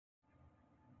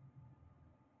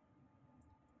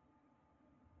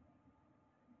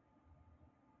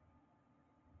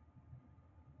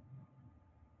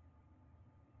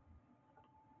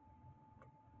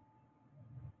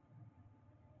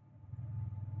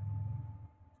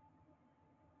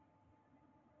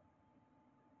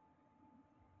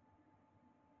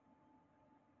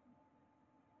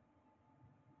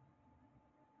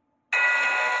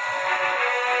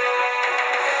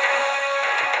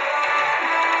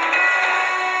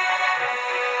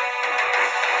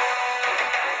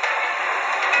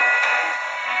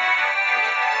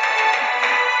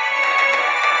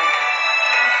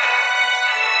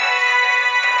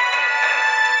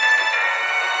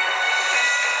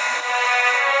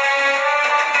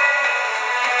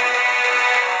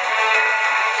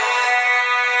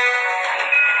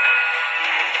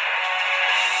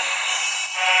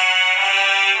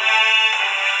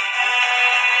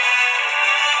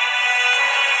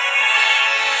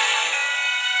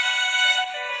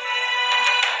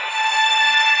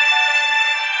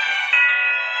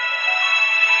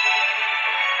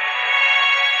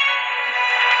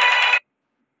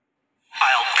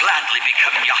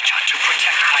to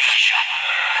protect Aisha.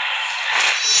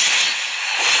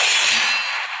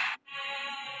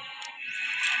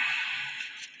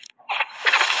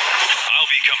 I'll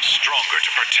become stronger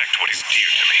to protect what is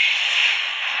dear to me.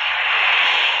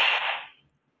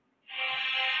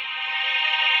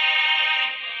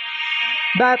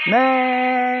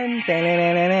 Batman!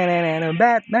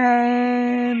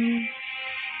 Batman!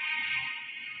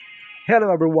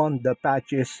 Hello everyone, the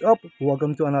patch is up.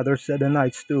 Welcome to another 7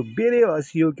 Nights 2 video.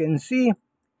 As you can see,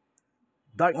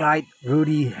 Dark Knight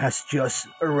Rudy has just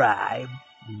arrived.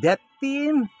 That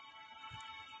team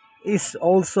is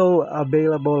also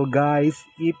available, guys.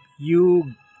 If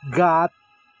you got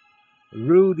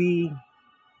Rudy,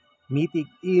 Mythic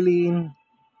Eileen,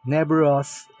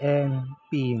 Nebros, and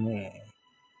Pine.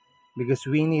 Because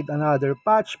we need another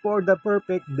patch for the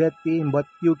perfect death team, but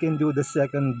you can do the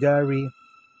secondary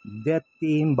death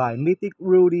team by Mythic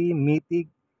Rudy, Mythic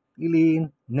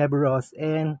Eileen, Nebros,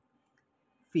 and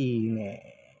Fine.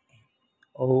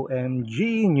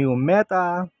 OMG, new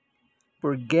meta.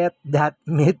 Forget that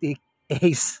Mythic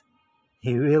Ace.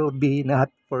 He will be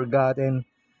not forgotten.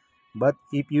 But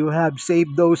if you have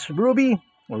saved those Rudy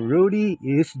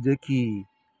is the key.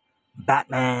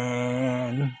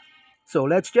 Batman. So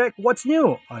let's check what's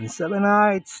new on 7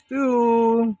 Nights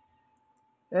 2.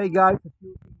 Hey guys,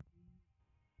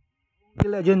 the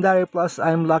legendary plus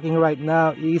I'm locking right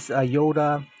now is a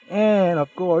Yoda, and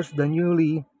of course the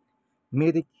newly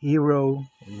mythic hero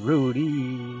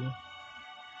Rudy.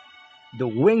 The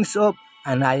Wings of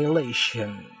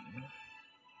Annihilation.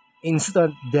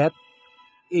 Instant death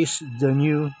is the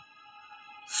new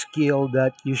skill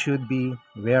that you should be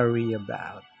wary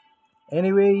about.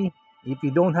 Anyway, if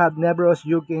you don't have Nebros,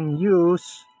 you can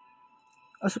use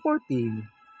a support team.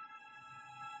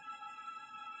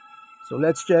 So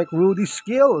let's check Rudy's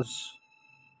skills.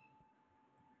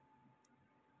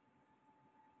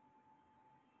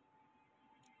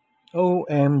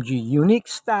 OMG, unique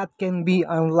stat can be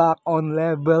unlocked on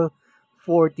level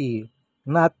 40,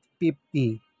 not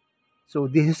 50. So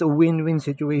this is a win-win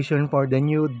situation for the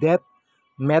new death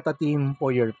meta team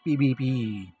for your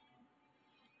PvP.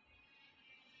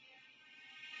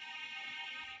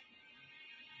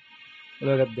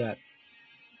 Look at that.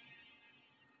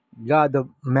 God of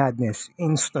Madness,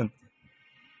 instant.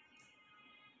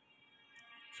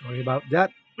 Sorry about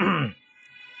that.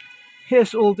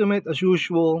 His ultimate as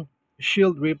usual,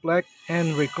 shield reflect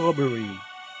and recovery.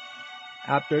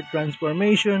 After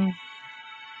transformation,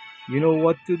 you know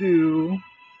what to do.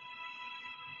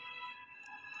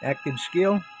 Active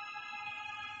skill,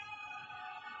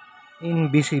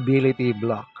 invisibility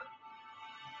block.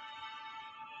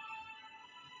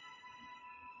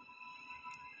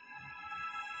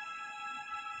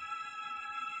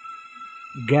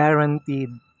 Guaranteed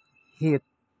hit.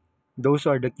 Those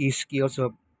are the key skills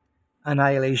of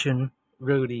Annihilation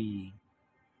Rudy.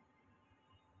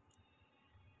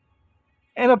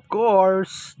 And of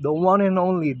course, the one and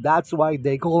only, that's why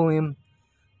they call him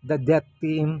the Death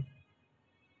Team.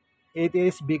 It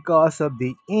is because of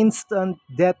the instant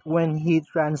death when he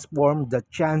transforms, the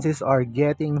chances are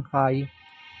getting high.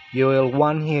 You will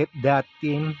one hit that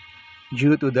team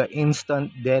due to the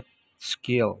instant death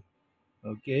skill.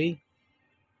 Okay?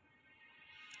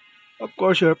 Of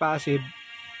course, your passive.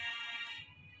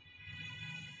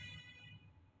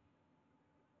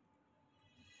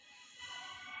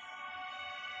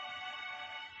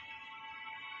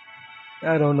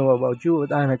 I don't know about you,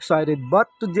 but I'm excited. But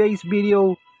today's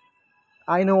video,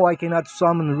 I know I cannot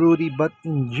summon Rudy, but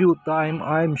in due time,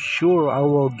 I'm sure I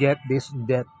will get this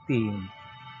death team.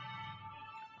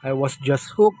 I was just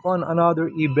hooked on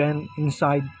another event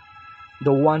inside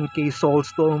the 1k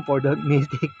soulstone for the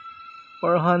mythic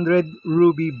 400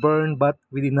 ruby burn, but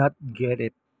we did not get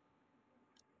it.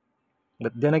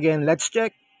 But then again, let's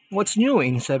check what's new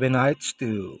in 7 Nights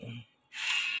 2.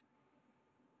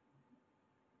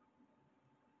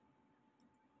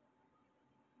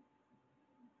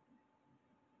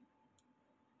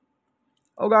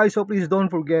 Oh guys, so please don't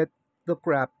forget the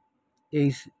crap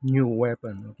Ace new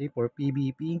weapon, okay, for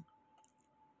PvP.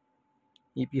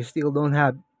 If you still don't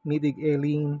have Mythic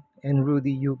Aileen and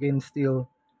Rudy, you can still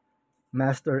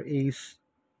Master Ace.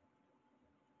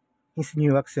 His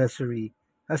new accessory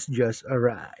has just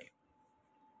arrived.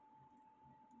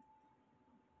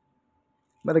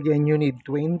 But again, you need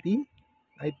 20,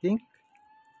 I think.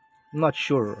 Not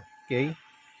sure, okay?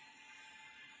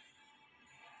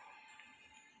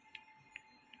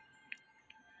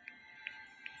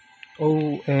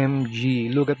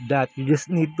 OMG, look at that. You just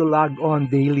need to log on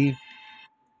daily.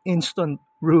 Instant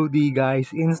Rudy,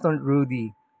 guys. Instant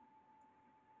Rudy.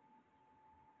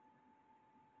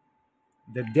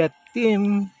 The Death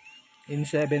Team in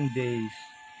 7 days.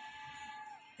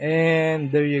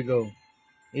 And there you go.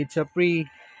 It's a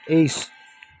pre-ace.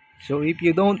 So if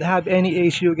you don't have any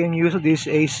ace, you can use this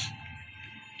ace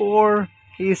for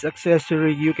his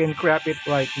accessory. You can crap it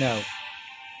right now.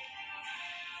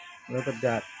 Look at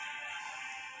that.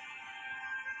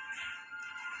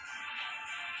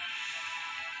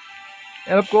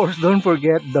 And of course, don't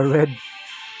forget the Red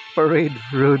Parade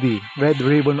Rudy, Red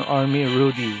Ribbon Army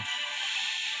Rudy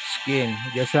skin.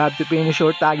 You just have to finish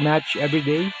your tag match every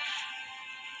day.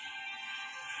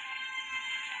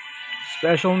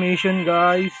 Special mission,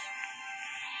 guys.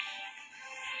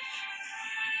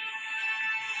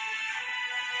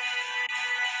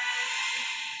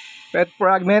 Pet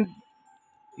Fragment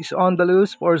is on the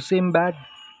loose for Simbad.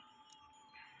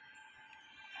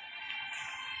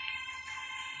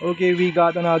 Okay, we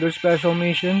got another special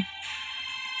mission.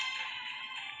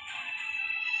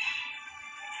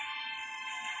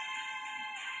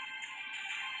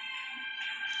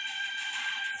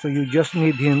 So you just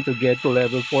need him to get to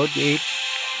level 48.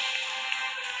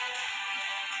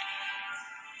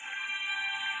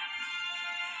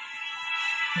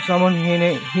 Summon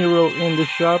hero in the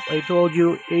shop. I told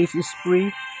you ace is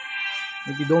free.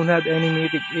 If you don't have any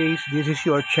mythic ace, this is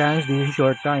your chance. This is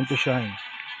your time to shine.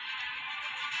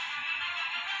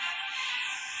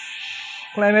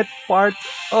 Climate part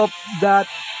of that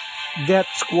Death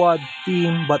Squad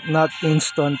team, but not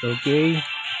instant, okay?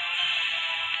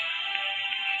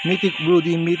 Mythic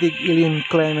Rudy, Mythic Ilin,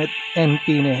 Clement, and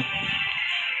Pine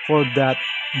for that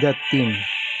team.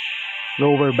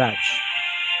 Lower batch.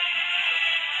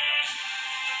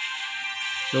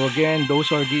 So again,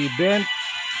 those are the event.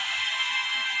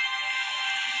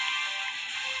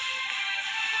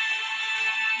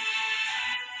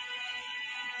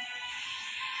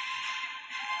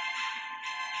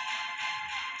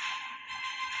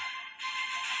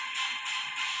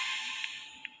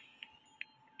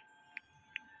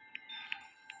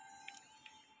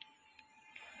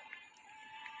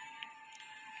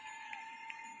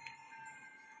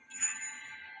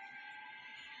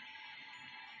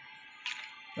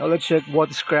 Now let's check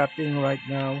what's crafting right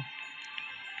now.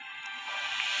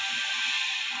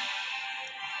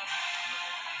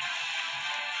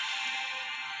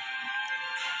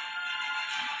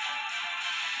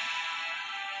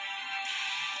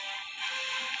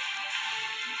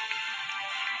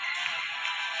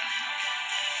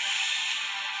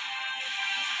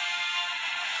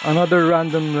 Another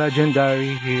random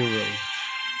legendary hero.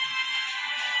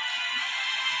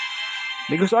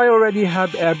 Because I already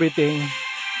have everything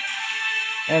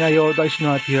and Iota is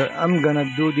not here, I'm gonna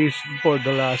do this for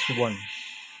the last one.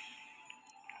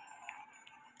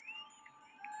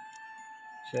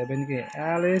 7k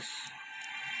Alice.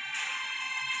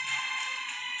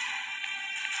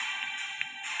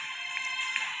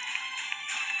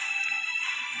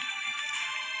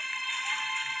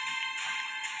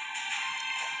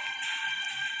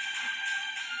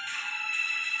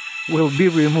 Will be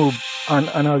removed on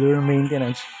another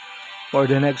maintenance for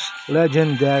the next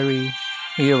legendary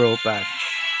hero patch.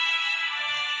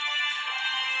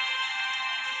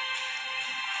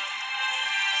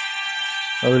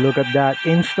 Oh, look at that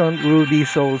instant Rudy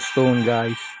Soulstone,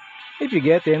 guys. If you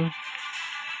get him.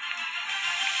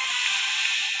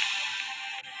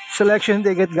 Selection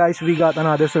ticket, guys. We got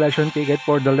another selection ticket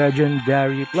for the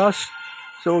legendary plus.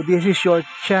 So this is your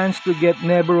chance to get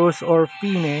Neberos or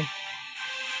Fine.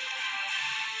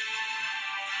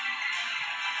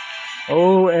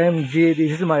 OMG,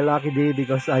 this is my lucky day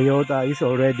because Iota is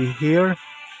already here.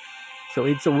 So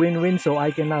it's a win-win, so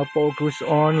I can now focus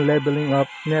on leveling up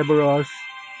Neberos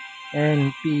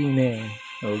and Pine.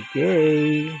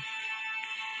 Okay.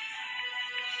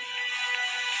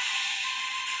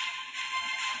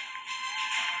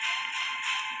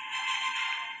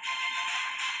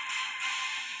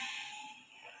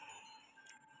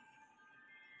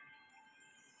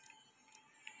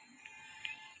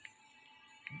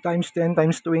 Times 10,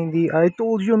 times 20. I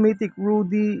told you Mythic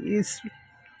Rudy is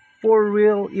for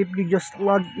real. If you just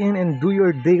log in and do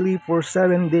your daily for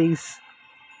 7 days,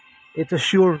 it's a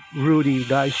sure Rudy,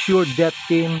 guys. Sure death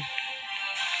team.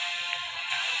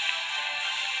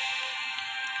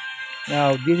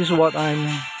 Now, this is what I'm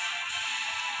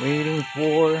waiting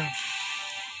for.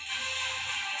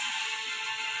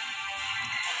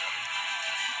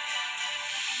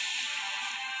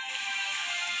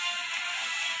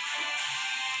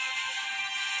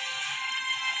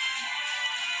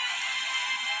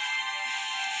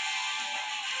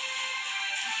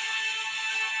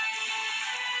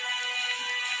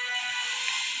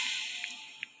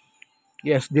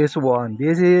 Yes, this one.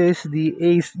 This is the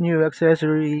Ace new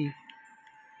accessory.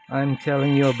 I'm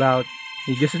telling you about.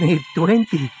 You just need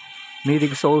 20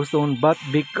 Mythic Soulstone, but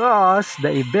because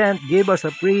the event gave us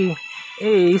a free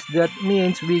ace, that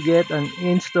means we get an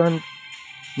instant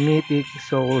Mythic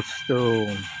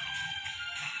Soulstone.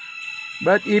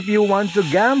 But if you want to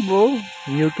gamble,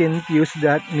 you can use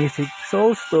that Mythic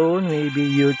Soulstone. Maybe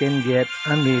you can get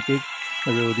a Mythic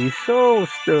Rudy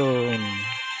Soulstone.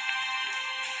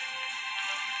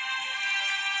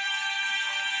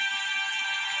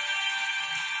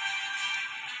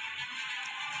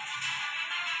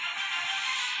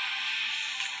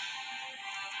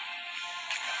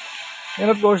 And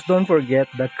of course, don't forget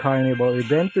the carnival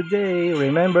event today.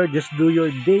 Remember, just do your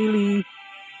daily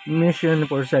mission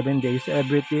for 7 days.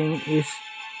 Everything is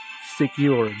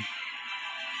secured.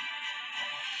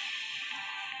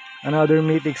 Another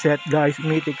mythic set, guys.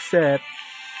 Mythic set.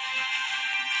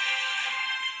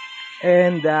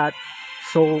 And that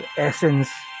soul essence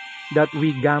that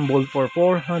we gambled for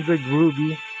 400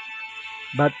 ruby,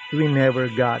 but we never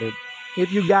got it.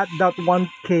 If you got that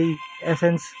 1k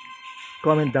essence,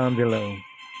 comment down below.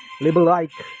 Leave a like.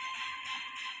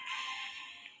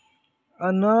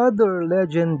 Another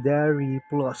legendary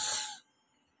plus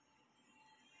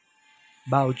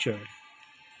voucher,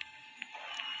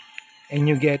 and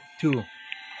you get 2.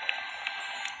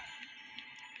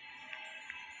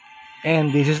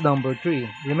 And this is number 3.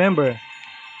 Remember,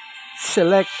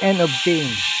 select and obtain.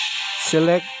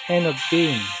 Select and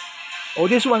obtain. Oh,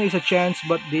 this one is a chance,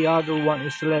 but the other one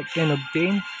is select and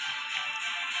obtain.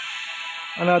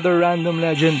 Another random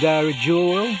legendary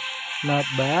jewel. Not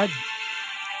bad.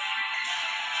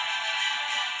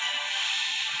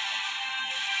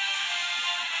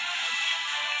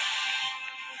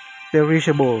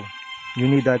 Perishable. You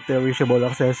need that perishable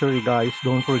accessory, guys.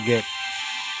 Don't forget.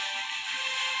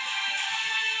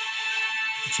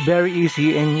 It's very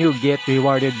easy and you get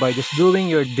rewarded by just doing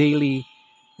your daily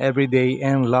every day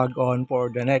and log on for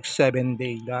the next 7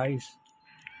 days, guys.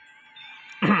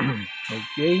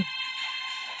 Okay.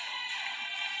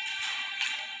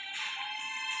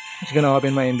 Just gonna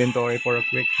open my inventory for a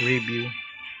quick review.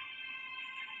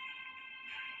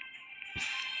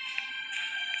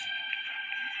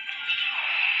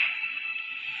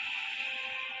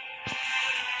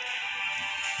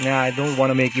 Nah, I don't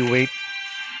want to make you wait.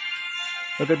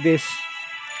 Look at this.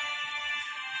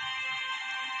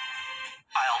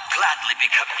 I'll gladly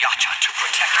become Yacha to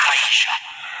protect Aisha.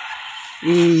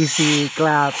 Easy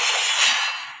clap.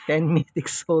 10 mythic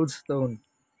soulstone.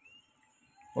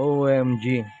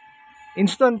 OMG.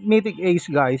 Instant mythic ace,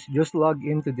 guys. Just log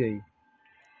in today.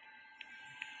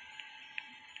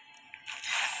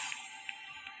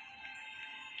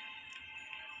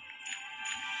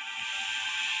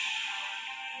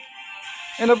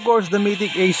 And of course, the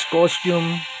mythic ace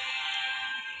costume.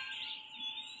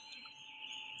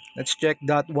 Let's check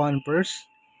that one first.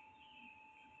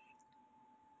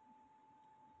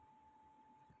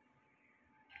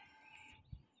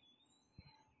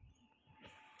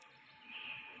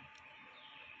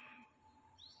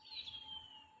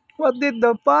 What did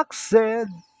the fox said?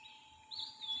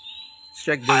 Let's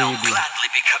check the I'll review. gladly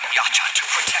become Yacha to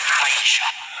protect Aisha.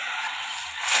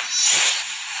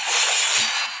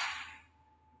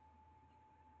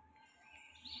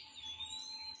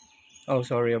 Oh,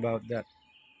 sorry about that.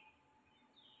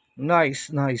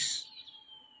 Nice, nice.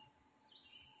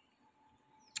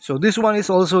 So this one is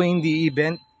also in the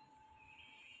event.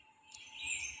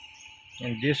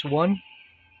 And this one.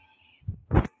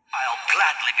 I'll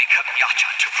gladly become Yacha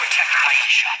to protect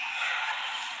Aisha.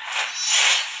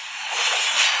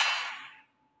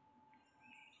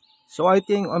 So I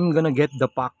think I'm gonna get the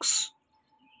packs.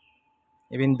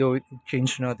 Even though it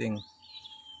changed nothing.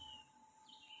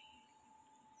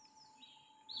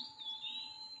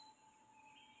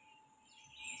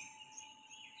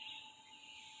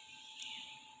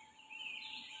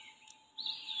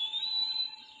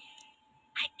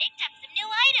 I picked up some new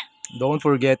items. Don't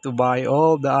forget to buy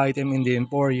all the item in the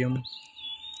Emporium.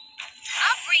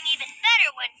 I'll bring even better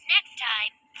ones next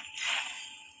time.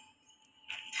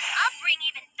 I'll bring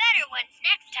even better ones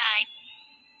next time.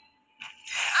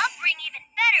 I'll bring even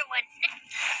better ones next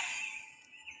time.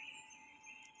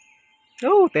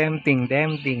 Oh, tempting,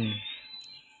 tempting.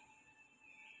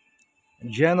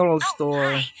 General store.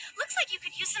 Hi. Looks like you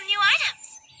could use some new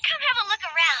items. Come have a look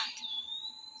around.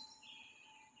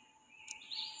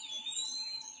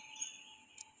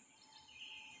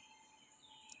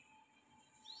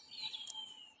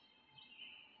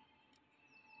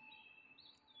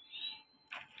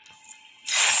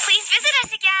 Please visit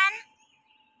us again.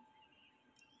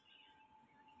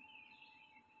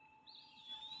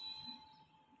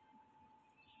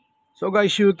 So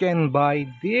guys, you can buy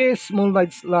this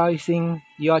moonlight slicing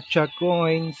yacha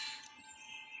coins,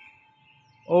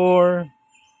 or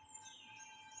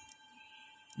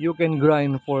you can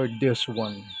grind for this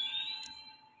one.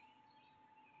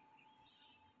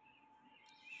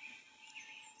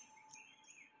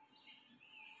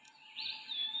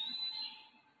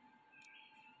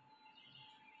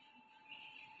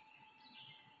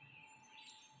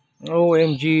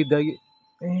 OMG,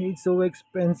 it's so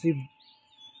expensive.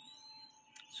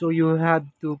 So you had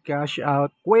to cash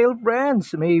out. Quail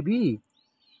friends, maybe.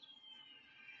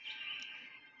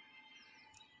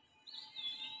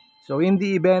 So in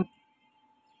the event,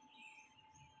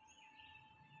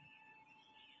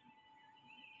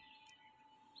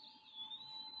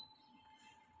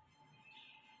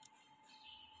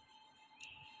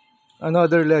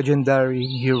 another legendary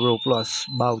hero plus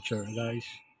voucher, guys.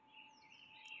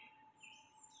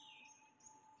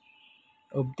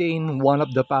 Obtain one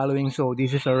of the following. So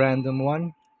this is a random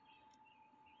one.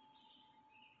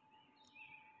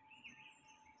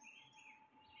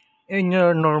 In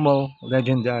your normal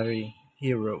legendary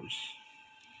heroes.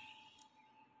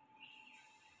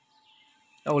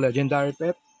 Oh, legendary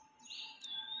pet.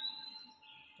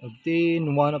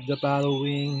 Obtain one of the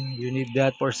following. You need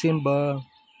that for Simba,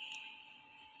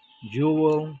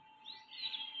 Jewel,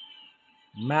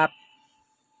 Map,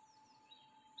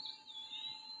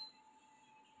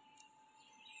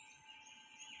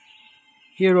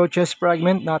 Hero Chest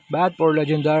Fragment. Not bad for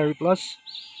legendary plus.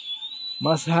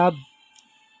 Must have.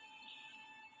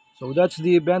 So that's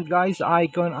the event, guys.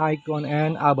 Icon,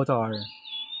 and avatar.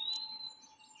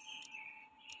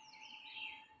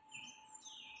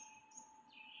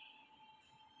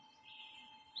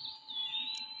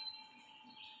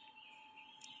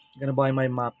 Gonna buy my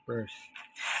map first.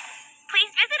 Please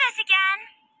visit us again.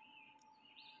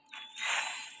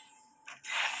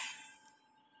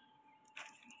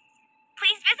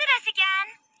 Please visit us again.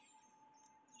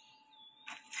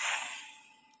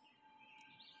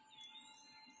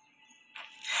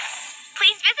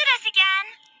 Please visit us again.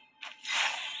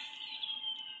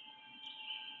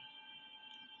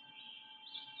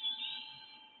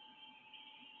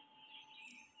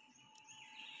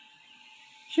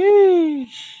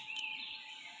 Sheesh.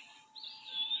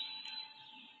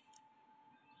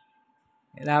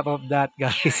 Enough of that,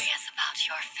 guys. Curious about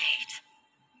your fate.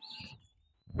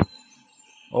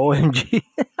 OMG.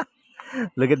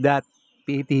 Look at that.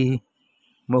 PT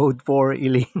mode for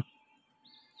Eileen.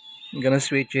 I'm gonna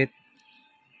switch it.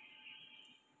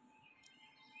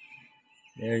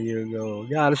 There you go.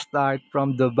 Gotta start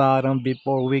from the bottom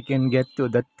before we can get to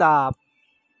the top.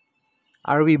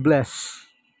 Are we blessed?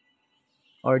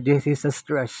 Or this is a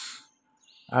stress?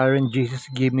 Aaron Jesus,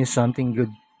 give me something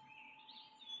good.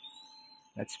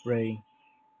 Let's pray.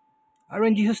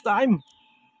 Aaron Jesus time.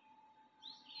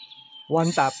 One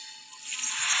tap.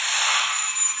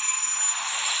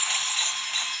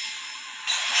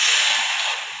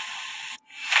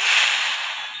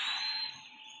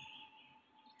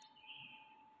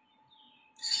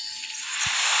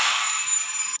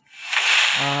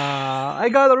 I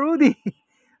got a Rudy.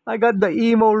 I got the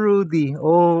emo Rudy.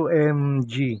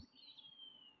 OMG.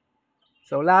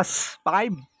 So last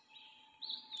 5.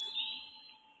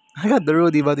 I got the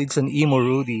Rudy, but it's an emo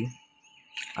Rudy.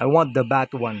 I want the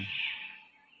bat one.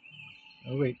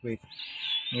 Oh, wait.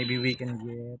 Maybe we can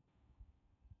get...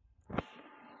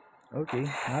 Okay,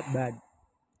 not bad.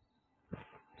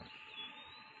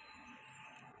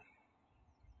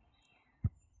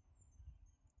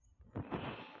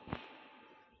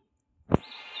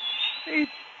 Hey,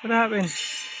 what happened?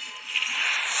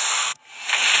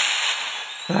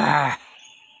 Ah,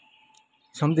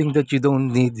 something that you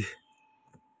don't need.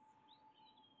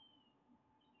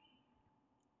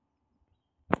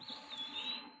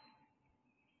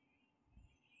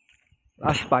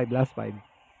 Last 5.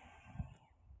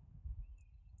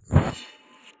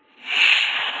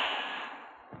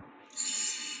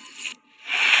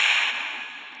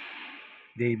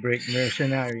 Daybreak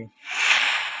Mercenary.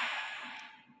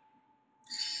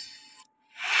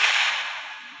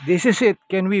 This is it.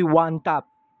 Can we one tap?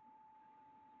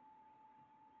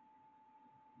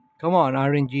 Come on,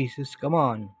 Aaron Jesus. Come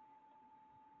on.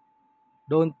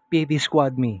 Don't pity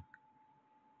squad me.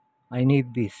 I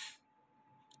need this.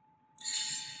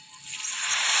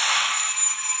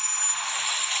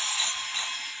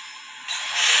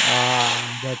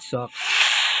 That sucks.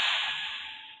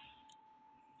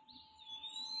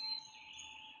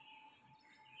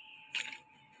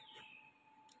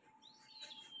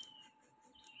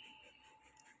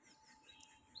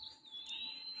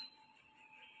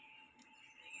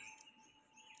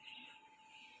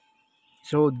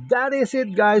 So that is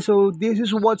it, guys. So this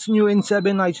is what's new in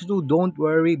Seven Nights 2. Don't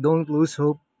worry, don't lose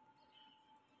hope.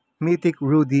 Mythic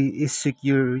Rudy is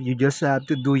secure. You just have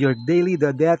to do your daily.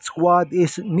 The Death Squad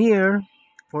is near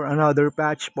for another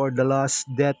patch for the lost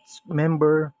Death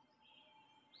member.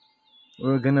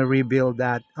 We're gonna rebuild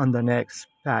that on the next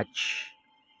patch.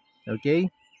 Okay?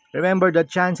 Remember, the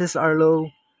chances are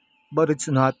low, but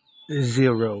it's not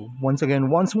zero. Once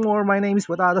again, once more, my name is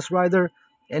Patatas Rider,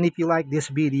 and if you like this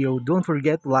video, don't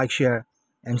forget to like, share,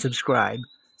 and subscribe.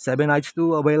 Seven Nights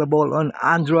 2 available on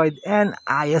Android and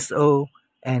ISO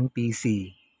and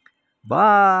PC.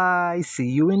 Bye! See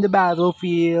you in the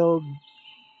battlefield!